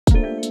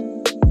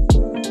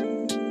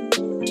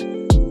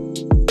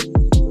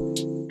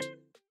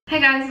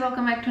guys,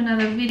 welcome back to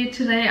another video.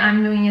 Today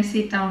I'm doing a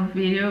sit down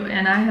video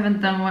and I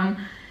haven't done one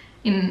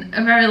in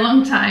a very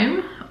long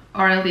time,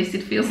 or at least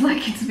it feels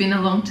like it's been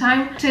a long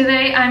time.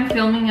 Today I'm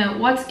filming a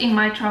what's in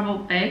my travel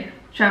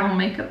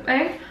makeup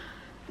bag,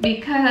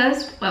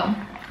 because, well,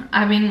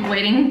 I've been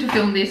waiting to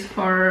film this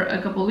for a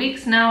couple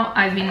weeks now.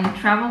 I've been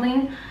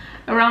traveling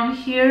around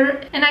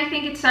here and I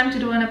think it's time to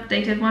do an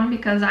updated one,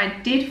 because I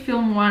did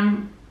film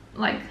one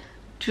like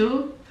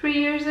 2-3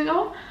 years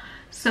ago.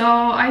 So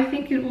I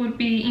think it would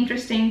be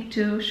interesting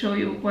to show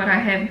you what I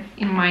have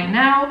in mind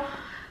now.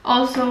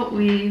 Also,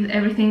 with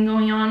everything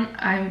going on,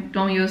 I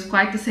don't use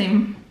quite the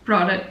same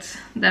products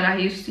that I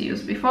used to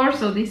use before,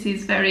 so this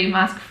is very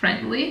mask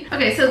friendly.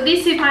 Okay, so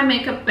this is my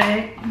makeup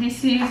bag.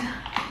 This is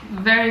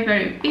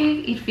very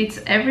big, it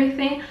fits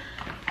everything,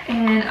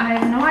 and I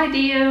have no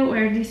idea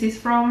where this is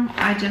from.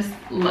 I just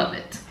love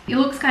it. It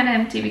looks kind of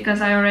empty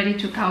because I already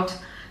took out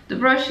the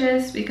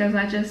brushes, because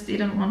I just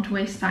didn't want to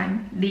waste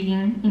time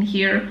digging in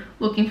here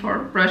looking for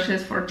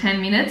brushes for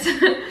 10 minutes.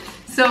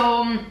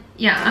 So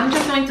yeah, I'm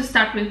just going to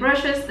start with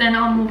brushes, then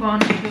I'll move on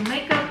to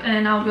makeup,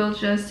 and I will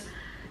just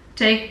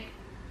take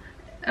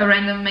a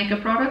random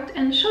makeup product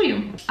and show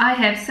you. I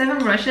have 7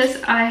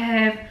 brushes. I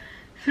have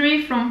 4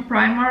 from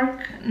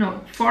Primark,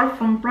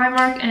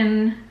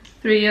 and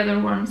 3 other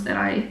ones that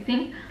I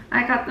think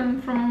I got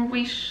them from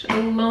Wish a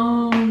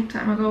long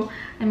time ago.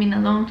 I mean, a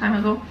long time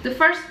ago. The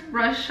first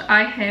brush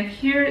I have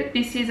here,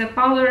 this is a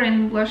powder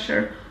and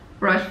blusher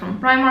brush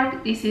from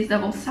Primark. This is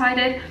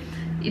double-sided.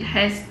 It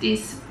has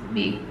this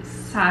big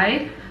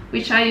side,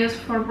 which I use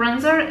for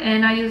bronzer,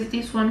 and I use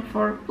this one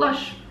for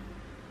blush.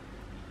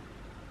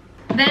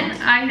 Then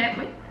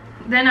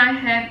I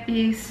have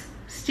this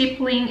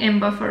stippling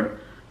and buffer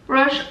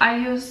brush. I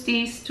use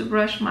this to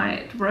blend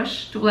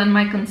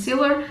my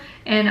concealer,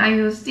 and I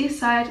use this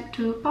side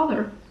to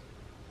powder.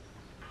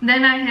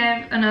 Then I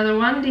have another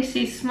one. This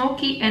is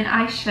smoky and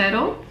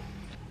eyeshadow.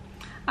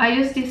 I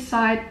use this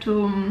side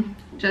to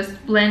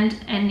just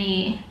blend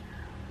any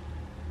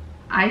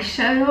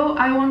eyeshadow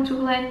I want to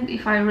blend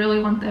if I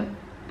really want a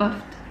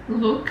buffed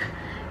look,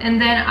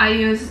 and then I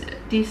use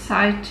this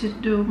side to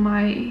do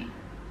my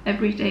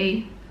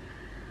everyday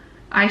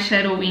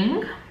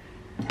eyeshadowing.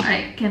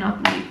 I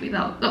cannot live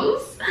without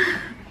those.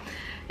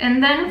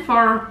 And then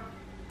for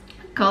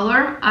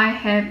color, I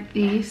have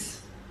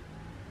this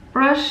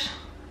brush.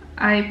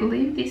 I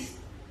believe this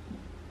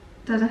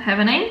doesn't have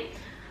a name,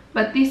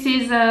 but this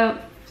is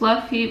a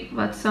fluffy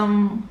but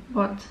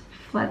somewhat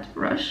flat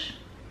brush.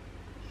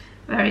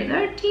 Very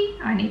dirty,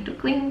 I need to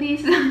clean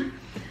this.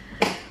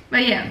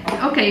 But yeah,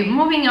 okay,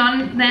 moving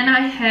on. Then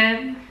I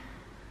have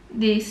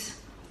this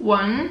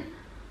one.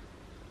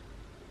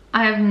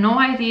 I have no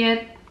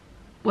idea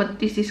what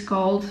this is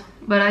called,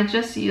 but I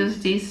just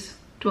use this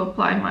to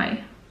apply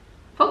my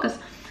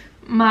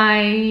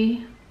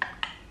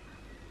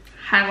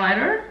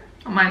highlighter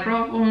on my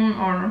brow bone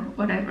or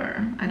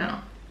whatever, I don't know.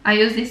 I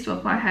use this to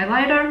apply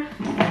highlighter.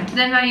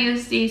 Then I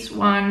use this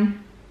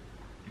one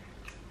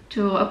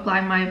to apply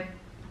my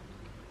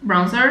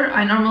bronzer.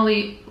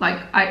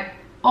 I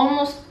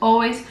almost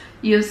always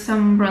use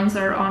some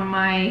bronzer on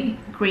my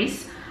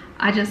crease.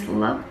 I just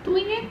love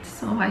doing it,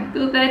 so I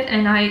do that,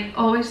 and I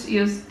always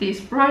use this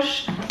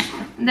brush.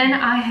 Then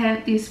I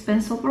have this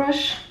pencil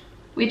brush,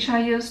 which I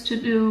use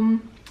to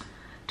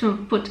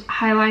put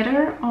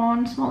highlighter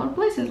on smaller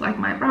places like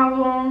my brow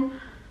bone.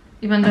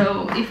 Even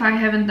though if I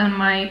haven't done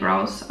my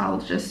brows, I'll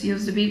just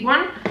use the big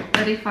one.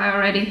 But if I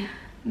already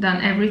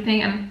done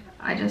everything and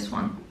I just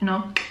want, you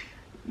know,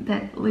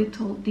 that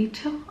little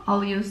detail,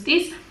 I'll use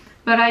this.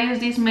 But I use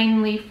this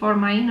mainly for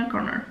my inner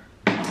corner.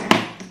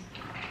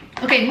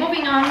 Okay,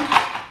 moving on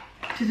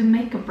to the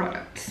makeup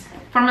products.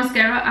 For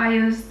mascara, I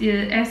use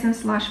the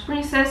Essence Lash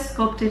Princess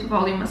Sculpted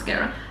Volume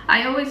Mascara.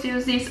 I always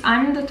use this.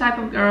 I'm the type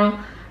of girl,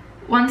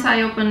 once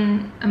I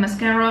open a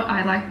mascara,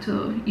 I like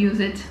to use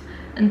it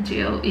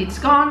until it's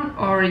gone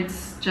or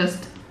it's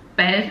just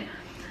bad.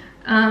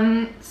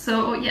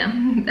 So yeah,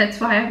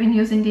 that's why I've been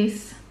using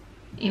this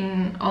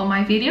in all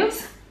my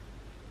videos.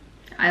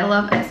 I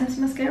love Essence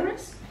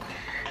mascaras.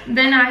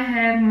 Then I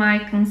have my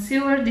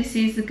concealer. This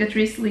is the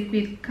Catrice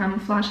Liquid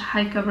Camouflage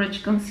High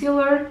Coverage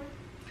Concealer.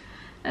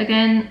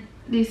 Again,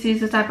 this is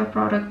the type of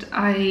product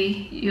I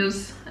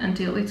use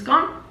until it's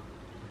gone.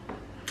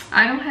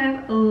 I don't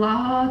have a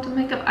lot of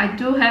makeup. I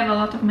do have a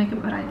lot of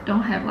makeup, but I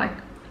don't have like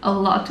a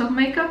lot of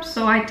makeup,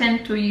 so I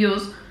tend to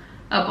use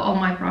up all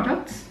my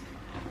products.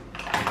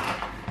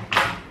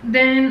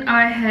 Then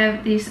I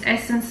have this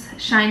Essence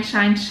Shine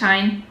Shine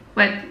Shine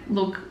Wet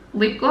Look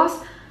Lip Gloss.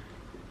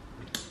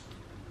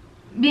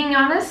 Being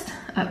honest,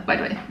 by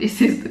the way,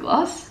 this is the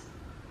gloss.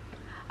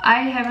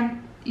 I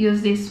haven't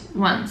used this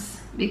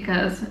once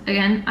because,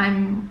 again,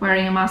 I'm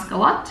wearing a mask a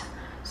lot,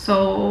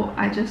 so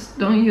I just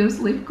don't use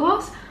lip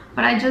gloss.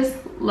 But I just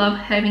love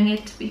having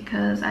it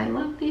because I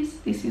love this.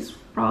 This is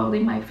probably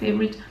my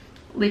favorite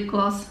lip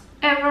gloss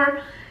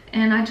ever,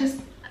 and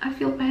I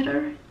feel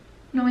better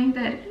knowing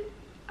that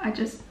I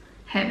just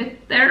have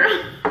it there.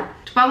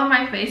 To powder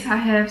my face, I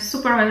have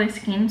super oily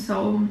skin,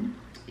 so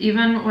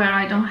Even where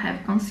I don't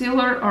have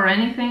concealer or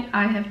anything,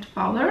 I have to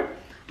powder,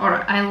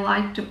 or I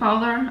like to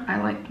powder.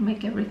 I like to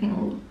make everything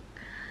look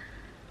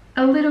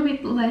a little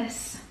bit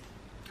less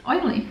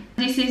oily.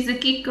 This is the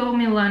Kiko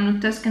Milano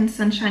Tuscan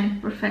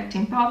Sunshine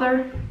Perfecting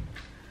Powder.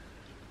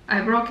 I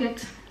broke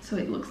it, so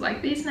it looks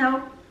like this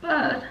now,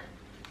 but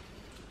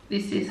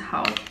this is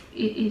how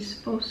it is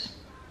supposed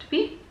to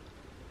be.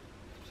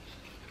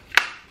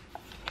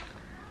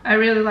 I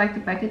really like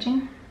the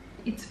packaging.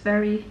 It's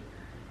very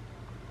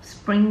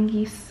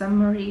springy,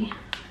 summery,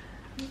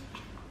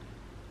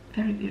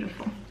 very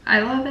beautiful.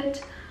 I love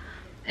it.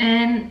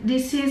 And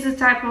this is a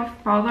type of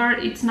powder,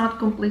 it's not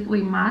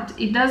completely matte.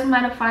 It does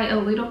mattify a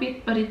little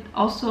bit, but it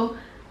also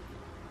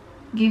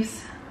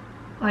gives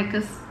like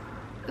a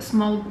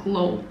small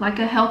glow, like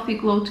a healthy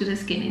glow to the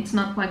skin. It's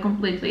not like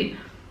completely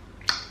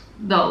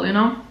dull, you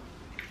know.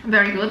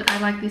 Very good. I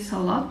like this a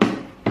lot.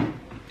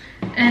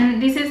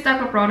 And this is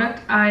type of product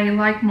I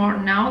like more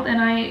now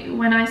than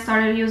when I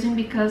started using,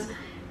 because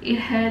it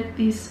had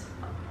this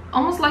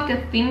almost like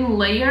a thin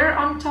layer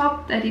on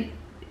top that it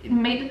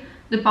made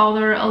the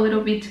powder a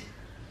little bit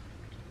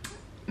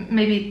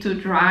maybe too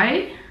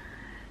dry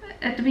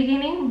at the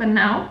beginning, but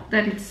now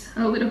that it's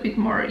a little bit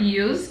more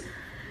used,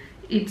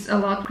 it's a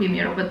lot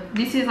creamier. But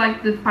this is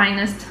like the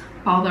finest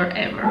powder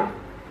ever.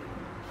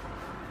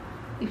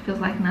 It feels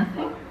like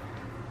nothing,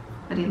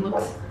 but it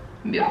looks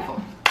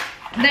beautiful.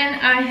 Then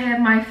I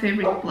have my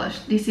favorite blush.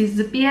 This is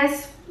the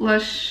PS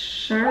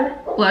Blush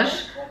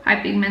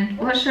High Pigment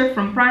Blusher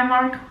from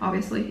Primark.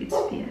 Obviously it's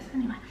PS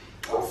anyway,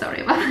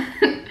 sorry about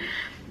that.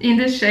 In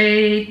the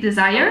shade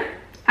Desire.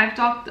 I've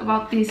talked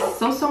about this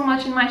so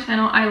much in my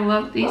channel. I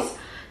love this.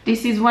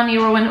 This is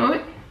 €1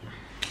 and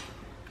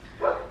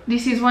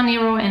this is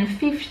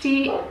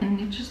 €1.50, and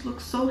it just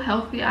looks so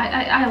healthy.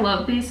 I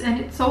love this, and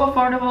it's so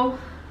affordable.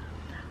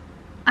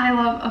 I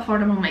love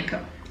affordable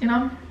makeup, you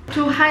know.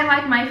 To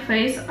highlight my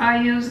face,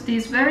 I use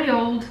this very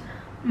old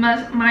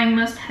my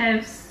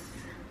must-have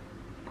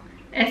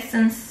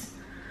Essence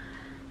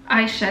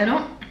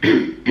eyeshadow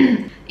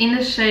in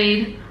the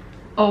shade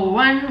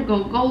 01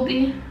 Gold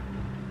Goldie.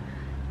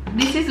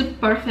 This is a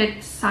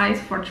perfect size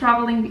for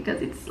traveling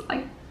because it's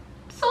like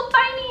so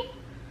tiny.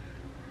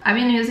 I've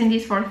been using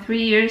this for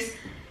 3 years.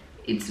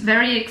 It's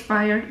very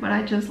expired, but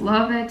I just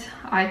love it.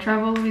 I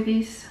travel with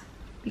this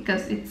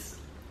because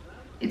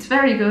it's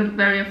very good,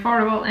 very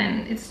affordable,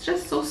 and it's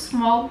just so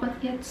small but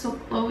yet so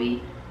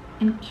glowy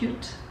and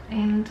cute,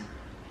 and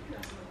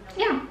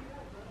yeah,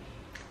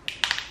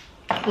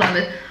 love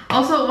it.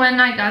 Also, when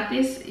I got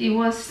this, it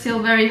was still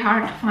very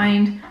hard to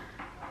find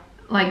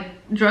like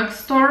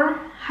drugstore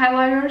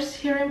highlighters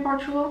here in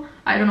Portugal.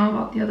 I don't know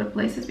about the other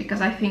places,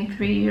 because I think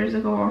 3 years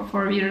ago or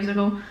 4 years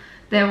ago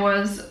there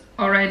was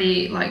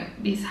already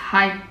like this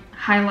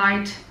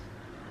highlight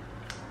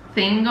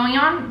thing going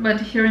on,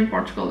 but here in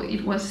Portugal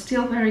it was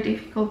still very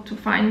difficult to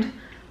find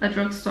a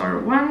drugstore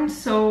one,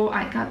 so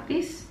I got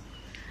this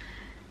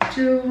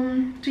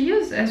to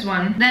use as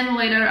one. Then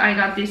later I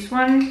got this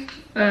one.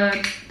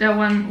 That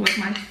one was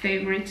my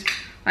favorite,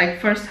 like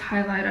first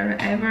highlighter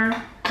ever,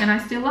 and I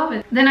still love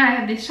it. Then I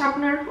have this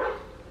sharpener,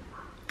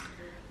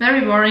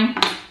 very boring,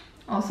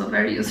 also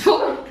very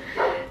useful.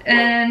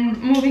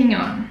 And moving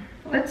on,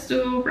 let's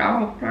do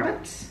brow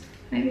products.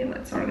 Maybe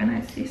let's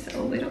organize this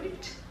a little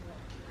bit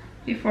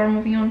before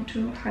moving on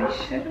to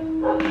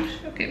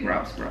eyeshadows. Okay,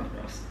 brows.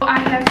 I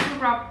have two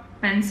brow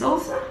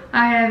pencils.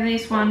 I have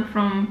this one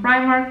from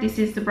Primark. This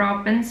is the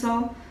brow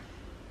pencil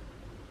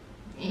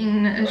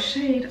in a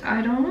shade,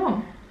 I don't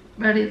know,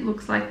 but it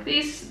looks like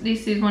this.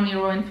 This is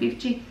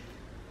 €1.50.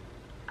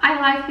 I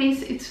like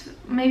this. It's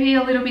maybe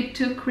a little bit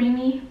too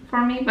creamy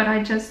for me, but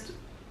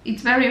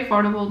it's very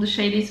affordable. The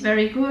shade is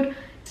very good.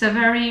 It's a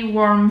very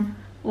warm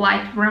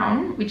light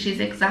brown, which is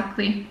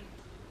exactly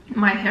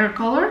my hair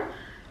color,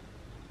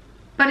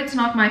 but it's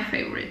not my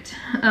favorite.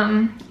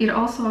 It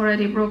also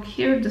already broke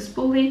here, the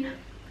spoolie.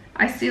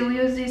 I still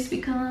use this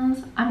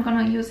because I'm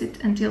gonna use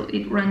it until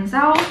it runs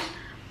out.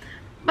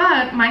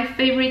 But my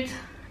favorite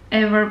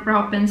ever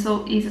brow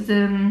pencil is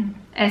the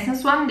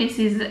Essence one. This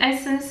is the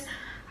Essence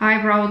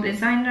Eyebrow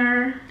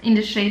Designer in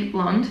the shade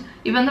Blonde,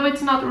 even though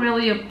it's not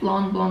really a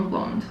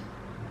blonde,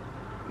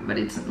 but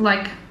it's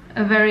like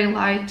a very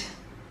light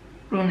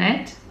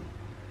brunette.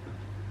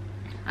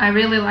 I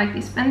really like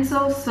this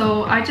pencil,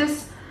 so I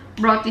just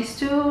brought these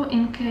two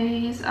in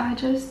case I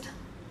just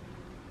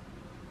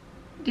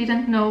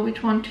didn't know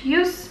which one to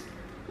use,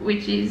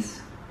 which is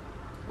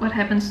what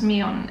happens to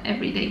me on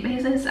everyday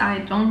basis. I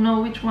don't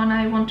know which one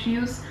I want to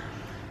use,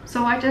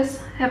 so I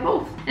just have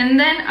both. And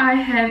then I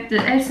have the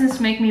Essence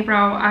Make Me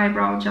Brow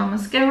Eyebrow Gel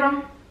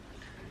Mascara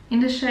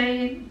in the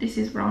shade, this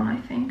is brown I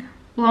think,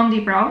 Blondie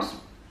Brows.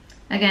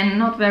 Again,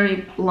 not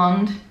very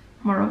blonde,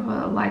 more of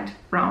a light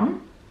brown.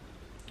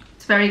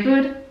 It's very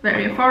good,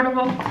 very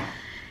affordable.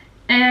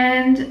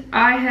 And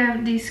I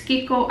have this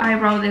Kiko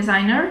Eyebrow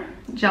Designer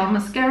Gel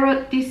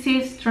Mascara. This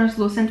is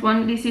translucent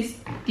one.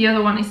 The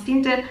other one is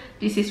tinted.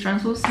 This is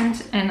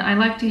translucent, and I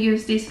like to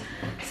use this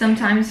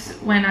sometimes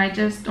when I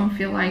just don't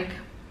feel like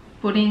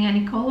putting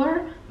any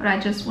color, but I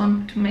just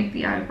want to make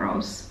the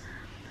eyebrows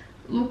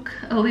look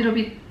a little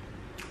bit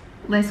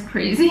less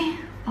crazy,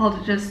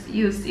 I'll just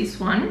use this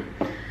one.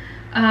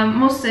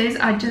 Most days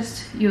I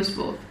just use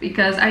both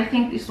because I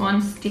think this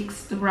one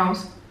sticks the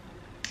brows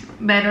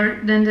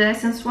better than the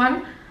Essence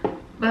one,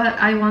 but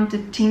I want the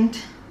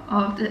tint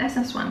of the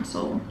Essence one,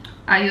 so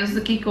I use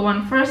the Kiko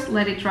one first,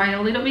 let it dry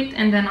a little bit,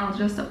 and then I'll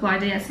just apply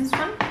the Essence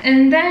one.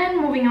 And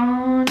then moving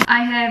on,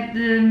 I have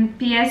the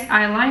PS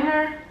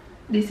eyeliner.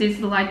 This is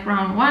the light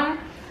brown one.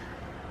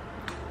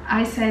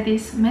 I said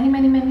this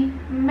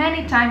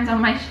many times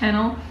on my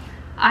channel.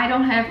 I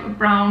don't have a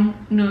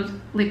brown nude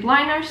lip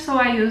liner, so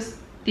I use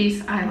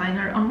this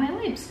eyeliner on my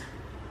lips.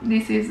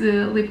 This is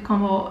the lip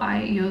combo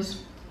I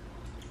use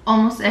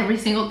almost every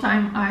single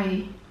time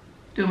I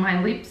do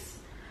my lips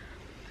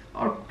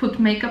or put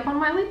makeup on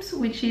my lips,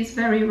 which is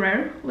very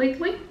rare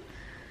lately.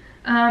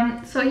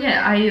 So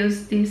yeah, I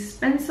use this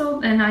pencil,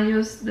 then I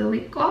use the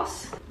lip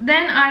gloss.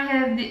 Then I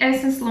have the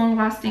Essence Long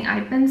Lasting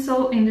Eye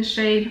Pencil in the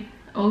shade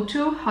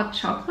 02 Hot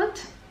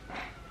Chocolate.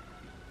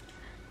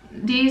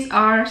 These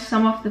are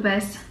some of the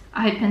best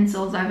eye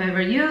pencils I've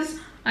ever used.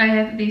 I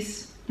have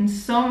these in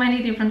so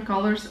many different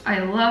colors. I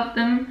love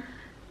them.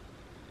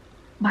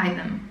 Buy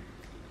them.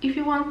 If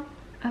you want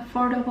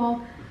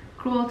affordable,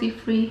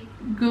 cruelty-free,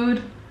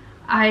 good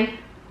eye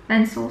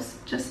pencils,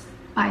 just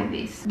buy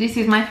this. This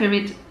is my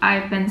favorite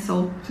eye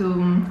pencil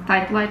to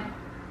tight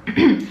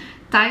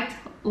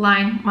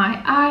line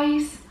my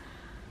eyes.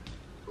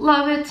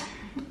 Love it.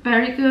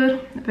 Very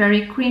good,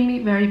 very creamy,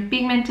 very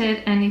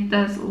pigmented, and it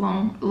does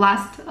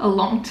last a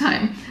long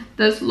time.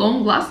 And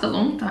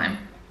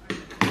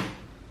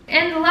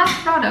the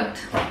last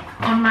product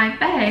on my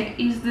bag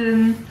is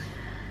the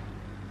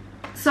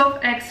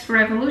Soft X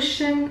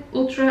Revolution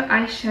Ultra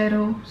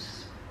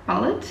Eyeshadows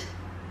Palette.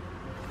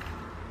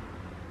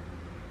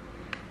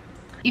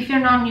 If you're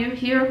not new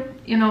here,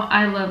 you know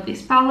I love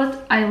this palette.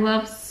 I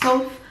love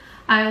Soph.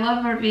 I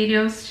love her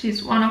videos.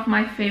 She's one of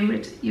my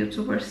favorite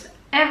YouTubers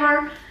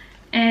ever.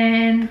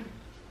 And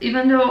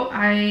even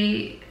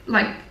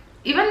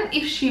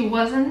if she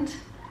wasn't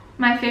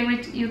my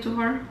favorite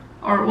YouTuber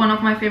or one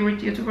of my favorite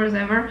YouTubers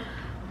ever,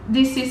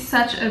 this is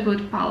such a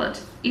good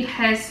palette. It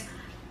has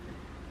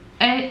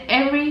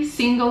every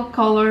single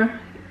color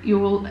you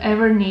will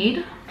ever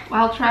need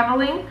while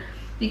traveling,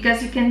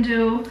 because you can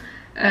do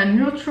a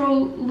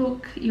neutral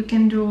look, you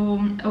can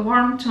do a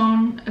warm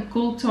tone, a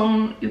cool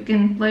tone, you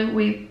can play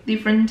with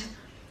different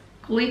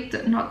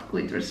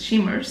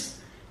shimmers,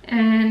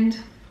 and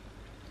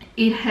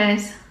it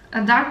has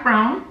a dark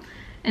brown,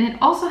 and it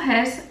also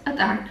has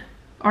a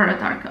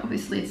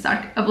obviously it's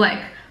dark,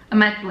 a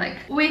matte black,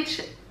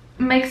 which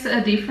makes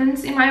a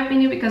difference in my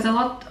opinion, because a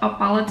lot of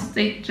palettes,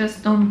 they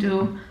just don't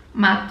do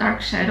matte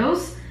dark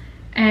shadows,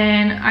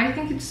 and I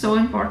think it's so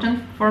important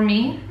for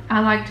me.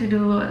 I like to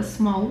do a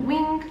small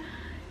wing,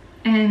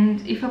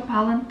 and if a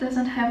palette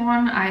doesn't have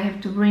one, I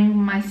have to bring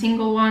my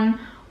single one,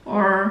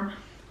 or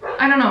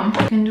I don't know,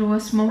 you can do a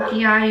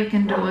smoky eye, you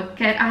can do a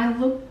cat eye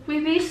look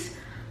with this.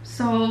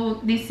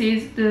 So this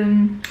is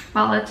the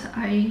palette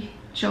I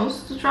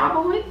chose to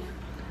travel with.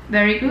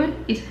 Very good.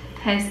 It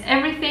has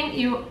everything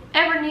you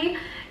ever need,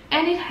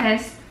 and it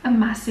has a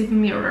massive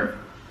mirror.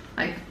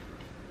 Like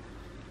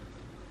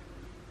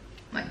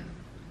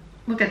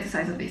look at the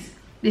size of this.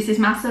 This is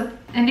massive,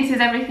 and this is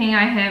everything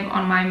I have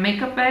on my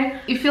makeup bag.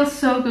 It feels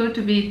so good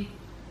to be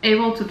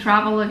able to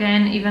travel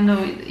again, even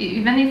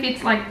if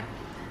it's like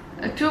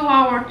a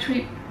 2-hour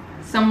trip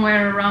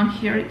somewhere around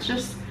here.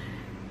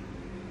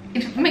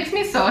 It makes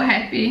me so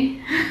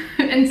happy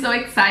and so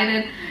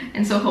excited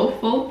and so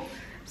hopeful.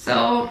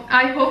 So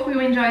I hope you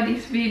enjoyed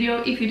this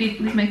video. If you did,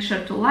 please make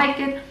sure to like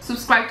it,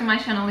 subscribe to my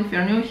channel if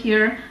you're new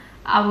here.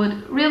 I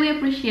would really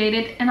appreciate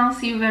it, and I'll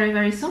see you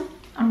very soon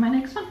on my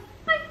next one.